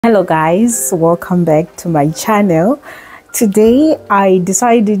Hello guys, welcome back to my channel. Today I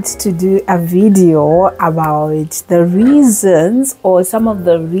decided to do a video about the reasons or some of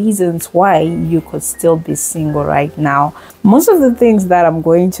the reasons why you could still be single right now. Most of the things that I'm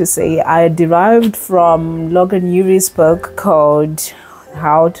going to say are derived from Logan Urie's book called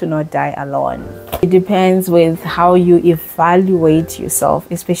How to Not Die Alone. It depends with how you evaluate yourself,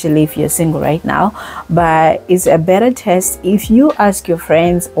 especially if you're single right now, but it's a better test if you ask your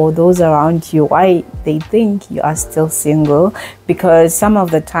friends or those around you why they think you are still single, because some of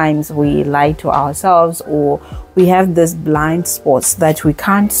the times we lie to ourselves or we have this blind spots that we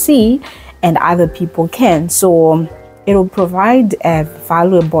can't see and other people can. So it will provide a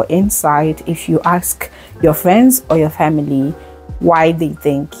valuable insight if you ask your friends or your family why they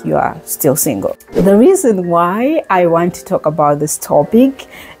think you are still single. The reason why I want to talk about this topic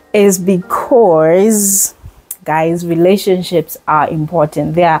is because, guys, relationships are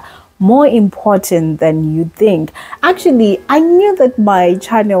important. They are more important than you think. Actually, I knew that my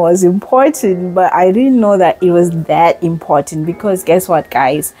channel was important, but I didn't know that it was that important, because guess what,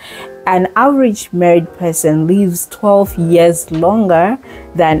 guys? An average married person lives 12 years longer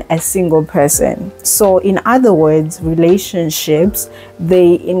than a single person. So in other words, relationships,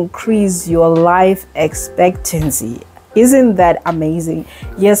 they increase your life expectancy. Isn't that amazing?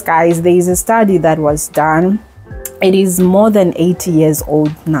 Yes, guys, there is a study that was done. It is more than 80 years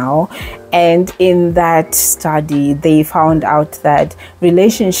old now, and in that study they found out that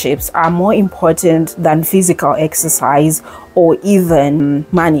relationships are more important than physical exercise or even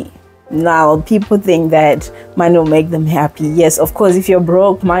money. Now, people think that money will make them happy. Yes, of course, if you're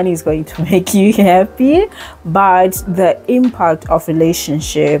broke, money is going to make you happy, but the impact of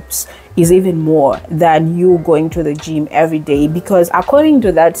relationships is even more than you going to the gym every day, because according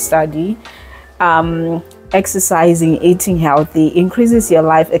to that study, exercising, eating healthy increases your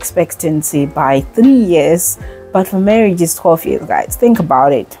life expectancy by 3 years, but for marriage is 12 years, guys. Think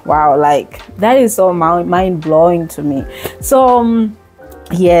about it. Wow, like that is so mind-blowing to me. So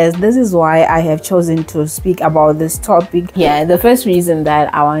yes, this is why I have chosen to speak about this topic. Yeah, the first reason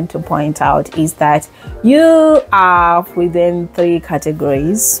that I want to point out is that you are within 3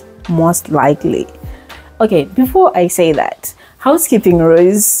 categories, most likely. Okay, before I say that, housekeeping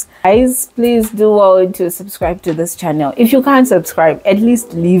rules. Guys, please do well to subscribe to this channel. If you can't subscribe, at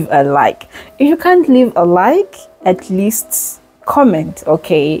least leave a like. If you can't leave a like, at least comment,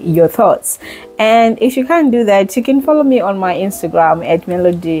 okay, your thoughts. And if you can't do that, you can follow me on my Instagram at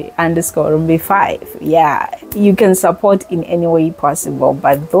Melody_5. Yeah, you can support in any way possible,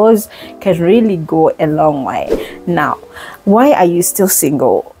 but those can really go a long way. Now, why are you still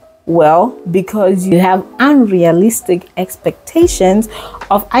single? Well, because you have unrealistic expectations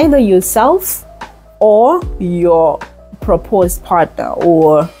of either yourself or your proposed partner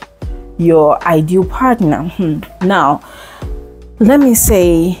or your ideal partner. Now, let me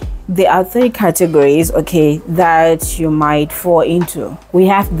say there are 3 categories, okay, that you might fall into. We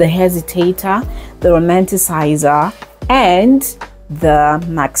have the hesitator, the romanticizer, and the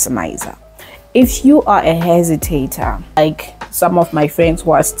maximizer. If you are a hesitator, like some of my friends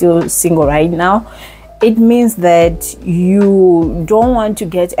who are still single right now, it means that you don't want to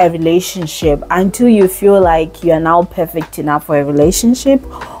get a relationship until you feel like you are now perfect enough for a relationship,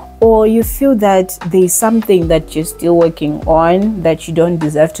 or you feel that there's something that you're still working on, that you don't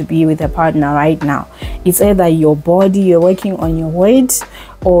deserve to be with a partner right now. It's either your body, you're working on your weight,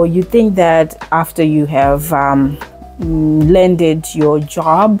 or you think that after you have landed your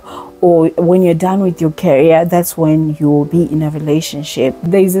job, or when you're done with your career, that's when you'll be in a relationship.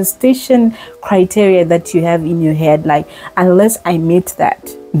 There's a station criteria that you have in your head, like, unless I meet that,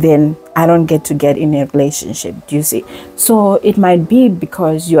 then I don't get in a relationship. Do you see? So it might be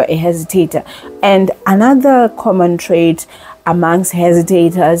because you're a hesitator. And another common trait amongst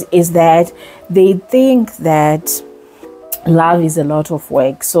hesitators is that they think that love is a lot of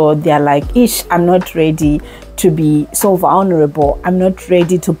work. So they're like, I'm not ready to be so vulnerable. I'm not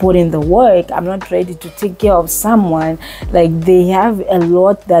ready to put in the work. I'm not ready to take care of someone. Like, they have a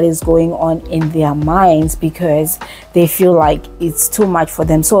lot that is going on in their minds because they feel like it's too much for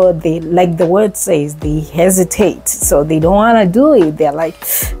them. So they, like the word says, they hesitate. So they don't want to do it. They're like,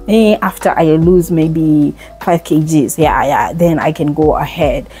 after I lose maybe 5 kgs, yeah, then I can go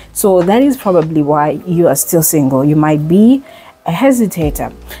ahead. So that is probably why you are still single. You might be a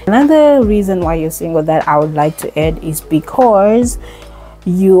hesitator. Another reason why you're single that I would like to add is because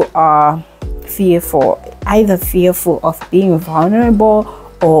you are fearful, either fearful of being vulnerable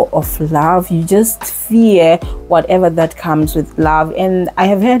or of love. You just fear whatever that comes with love. And I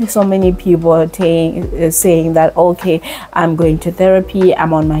have heard so many people saying that, okay, I'm going to therapy,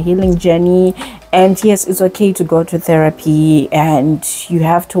 I'm on my healing journey. And yes, it's okay to go to therapy, and you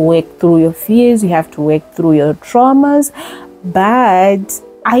have to work through your fears, you have to work through your traumas. But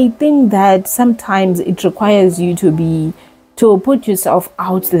I think that sometimes it requires you to put yourself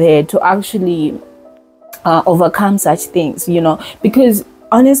out there to actually overcome such things, you know, because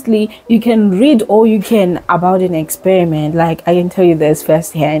honestly, you can read all you can about an experiment. Like, I can tell you this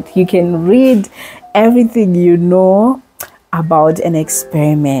firsthand. You can read everything you know about an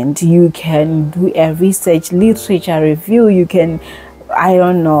experiment. You can do a research, literature review. You can, I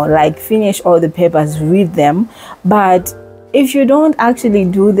don't know, like finish all the papers, read them. But if you don't actually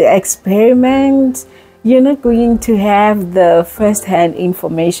do the experiment, you're not going to have the first-hand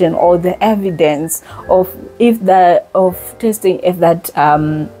information or the evidence of testing if that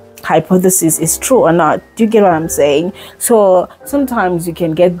hypothesis is true or not. Do you get what I'm saying? So sometimes you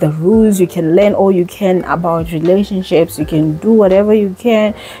can get the rules, you can learn all you can about relationships, you can do whatever you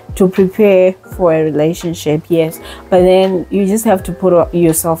can to prepare for a relationship, yes, but then you just have to put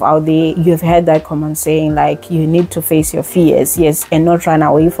yourself out there. You've heard that common saying, like, you need to face your fears, yes, and not run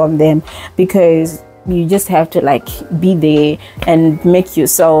away from them, because you just have to like be there and make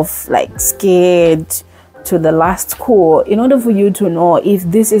yourself like scared to the last core in order for you to know if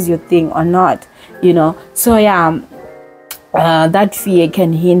this is your thing or not, you know. So yeah, that fear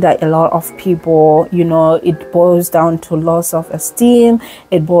can hinder a lot of people, you know. It boils down to loss of esteem,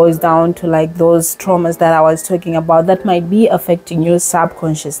 it boils down to like those traumas that I was talking about that might be affecting you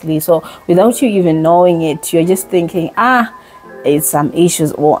subconsciously. So without you even knowing it, you're just thinking, it's some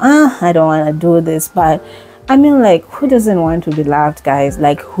issues, or I don't want to do this. But I mean, like, who doesn't want to be loved, guys?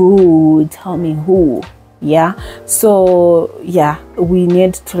 Like, who? Tell me who. Yeah, so yeah, we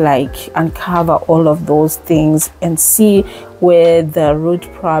need to like uncover all of those things and see where the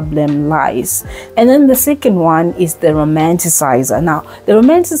root problem lies. And then the second one is the romanticizer. Now, the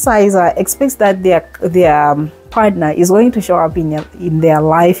romanticizer expects that their partner is going to show up in their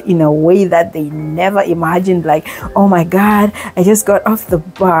life in a way that they never imagined. Like, oh my god, I just got off the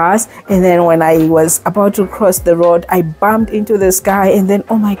bus, and then when I was about to cross the road, I bumped into this guy, and then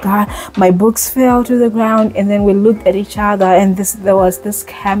oh my god, my books fell to the ground, and then we looked at each other, and there was this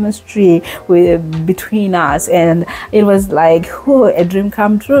chemistry between us, and it was like, oh, a dream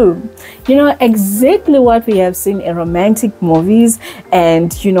come true. You know, exactly what we have seen in romantic movies,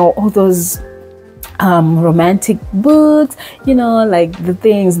 and you know, all those romantic books, you know, like the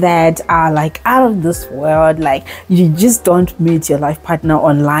things that are like out of this world. Like, you just don't meet your life partner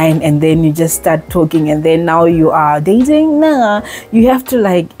online and then you just start talking and then now you are dating. Nah, you have to,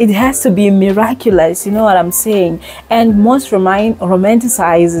 like, it has to be miraculous, you know what I'm saying? And most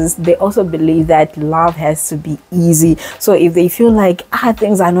romanticizers, they also believe that love has to be easy. So if they feel like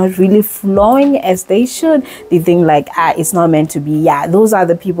things are not really flowing as they should, they think like it's not meant to be. Yeah, those are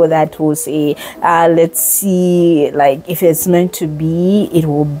the people that will say let's see, like, if it's meant to be, it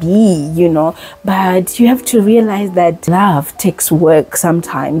will be, you know. But you have to realize that love takes work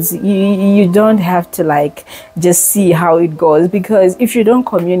sometimes. You don't have to like just see how it goes, because if you don't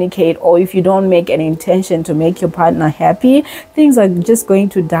communicate or if you don't make an intention to make your partner happy, things are just going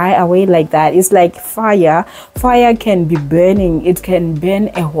to die away like that. It's like fire can be burning, it can burn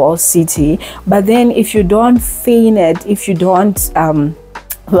a whole city, but then if you don't fan it, if you don't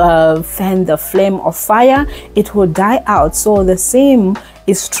fan the flame of fire, it will die out. So the same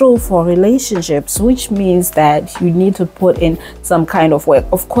is true for relationships, which means that you need to put in some kind of work.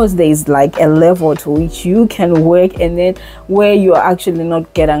 Of course, there is like a level to which you can work, and then where you are actually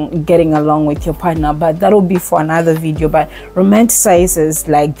not getting along with your partner, but that will be for another video. But romanticizers,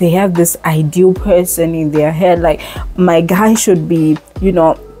 like, they have this ideal person in their head, like, my guy should be, you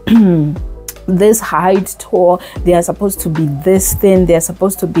know, this height, tall, they are supposed to be this thin, they're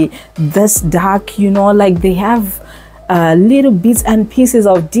supposed to be this dark, you know. Like, they have little bits and pieces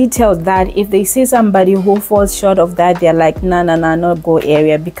of details that if they see somebody who falls short of that, they're like, nah, not go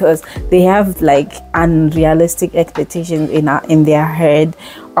area, because they have like unrealistic expectations in their head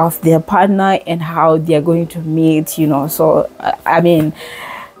of their partner and how they're going to meet, you know. So I mean,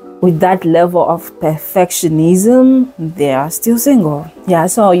 with that level of perfectionism, they are still single. Yeah,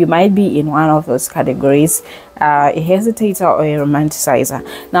 so you might be in one of those categories, a hesitator or a romanticizer.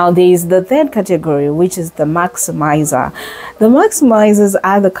 Now there is the third category, which is the maximizer. The maximizers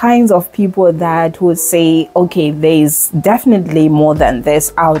are the kinds of people that would say, okay, there is definitely more than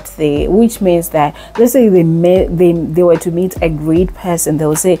this out there, which means that, let's say they were to meet a great person, they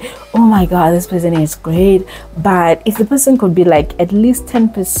will say, oh my god, this person is great, but if the person could be like at least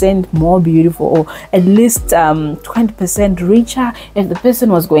 10% more beautiful, or at least 20% richer, if the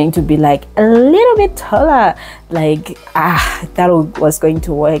person was going to be like a little bit taller, like that was going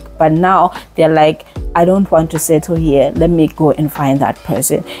to work. But now they're like, I don't want to settle here, let me go and find that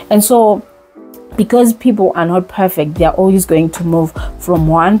person. And so because people are not perfect, they're always going to move from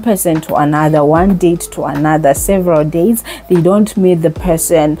one person to another, one date to another, several dates. They don't meet the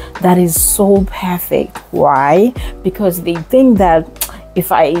person that is so perfect. Why? Because they think that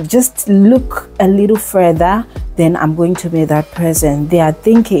if I just look a little further, then I'm going to meet that person. They are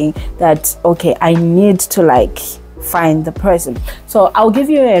thinking that, okay, I need to like find the person. So I'll give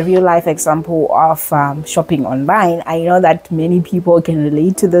you a real life example of shopping online. I know that many people can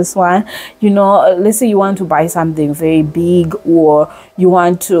relate to this one. You know, let's say you want to buy something very big, or you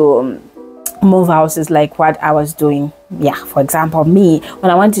want to move houses, like what I was doing. Yeah, for example, me,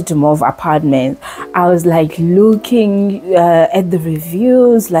 when I wanted to move apartment, I was like looking at the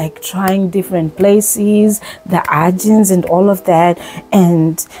reviews, like trying different places, the agents and all of that.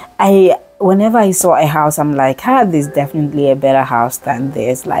 And whenever I saw a house, I'm like, there's definitely a better house than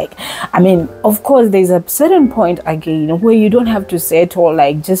this. Like, I mean, of course, there's a certain point again where you don't have to settle,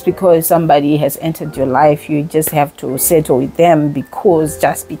 like just because somebody has entered your life, you just have to settle with them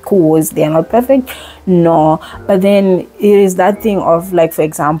just because they're not perfect. No, but then it is that thing of like, for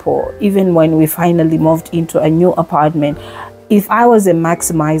example, even when we finally moved into a new apartment, if I was a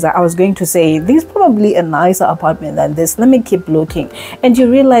maximizer, I was going to say, there's probably a nicer apartment than this, let me keep looking. And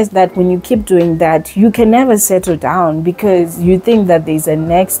you realize that when you keep doing that, you can never settle down, because you think that there's a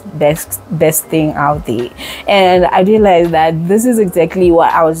next best thing out there. And I realized that this is exactly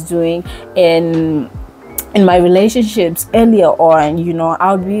what I was doing in my relationships earlier on. You know,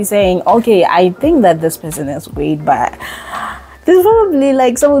 I would be saying, okay, I think that this person is great, but there's probably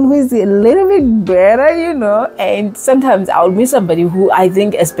like someone who is a little bit better, you know. And sometimes I'll meet somebody who I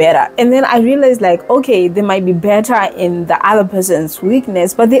think is better, and then I realize like, okay, they might be better in the other person's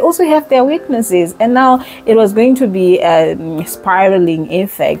weakness, but they also have their weaknesses. And now it was going to be a spiraling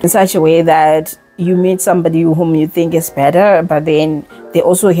effect in such a way that you meet somebody whom you think is better, but then they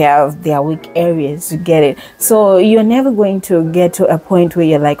also have their weak areas. You get it? So you're never going to get to a point where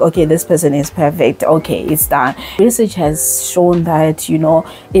you're like, okay, this person is perfect, okay, it's done. Research has shown that, you know,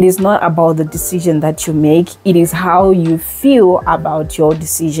 it is not about the decision that you make, it is how you feel about your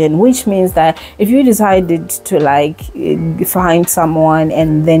decision. Which means that if you decided to like find someone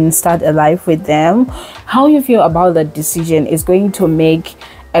and then start a life with them, how you feel about that decision is going to make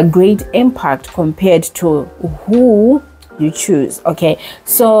a great impact compared to who you choose. Okay,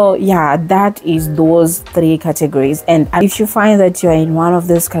 so yeah, that is those three categories. And if you find that you're in one of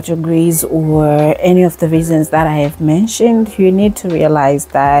those categories or any of the reasons that I have mentioned, you need to realize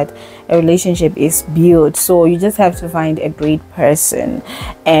that a relationship is built. So you just have to find a great person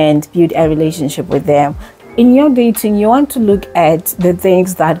and build a relationship with them. In your dating, you want to look at the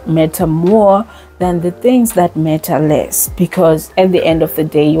things that matter more than the things that matter less, because at the end of the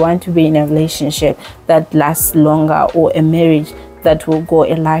day, you want to be in a relationship that lasts longer, or a marriage that will go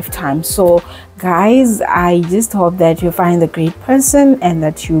a lifetime. So guys, I just hope that you find a great person and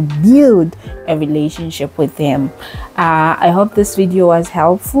that you build a relationship with them. I hope this video was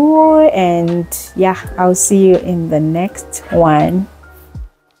helpful, and yeah, I'll see you in the next one.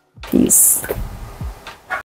 Peace.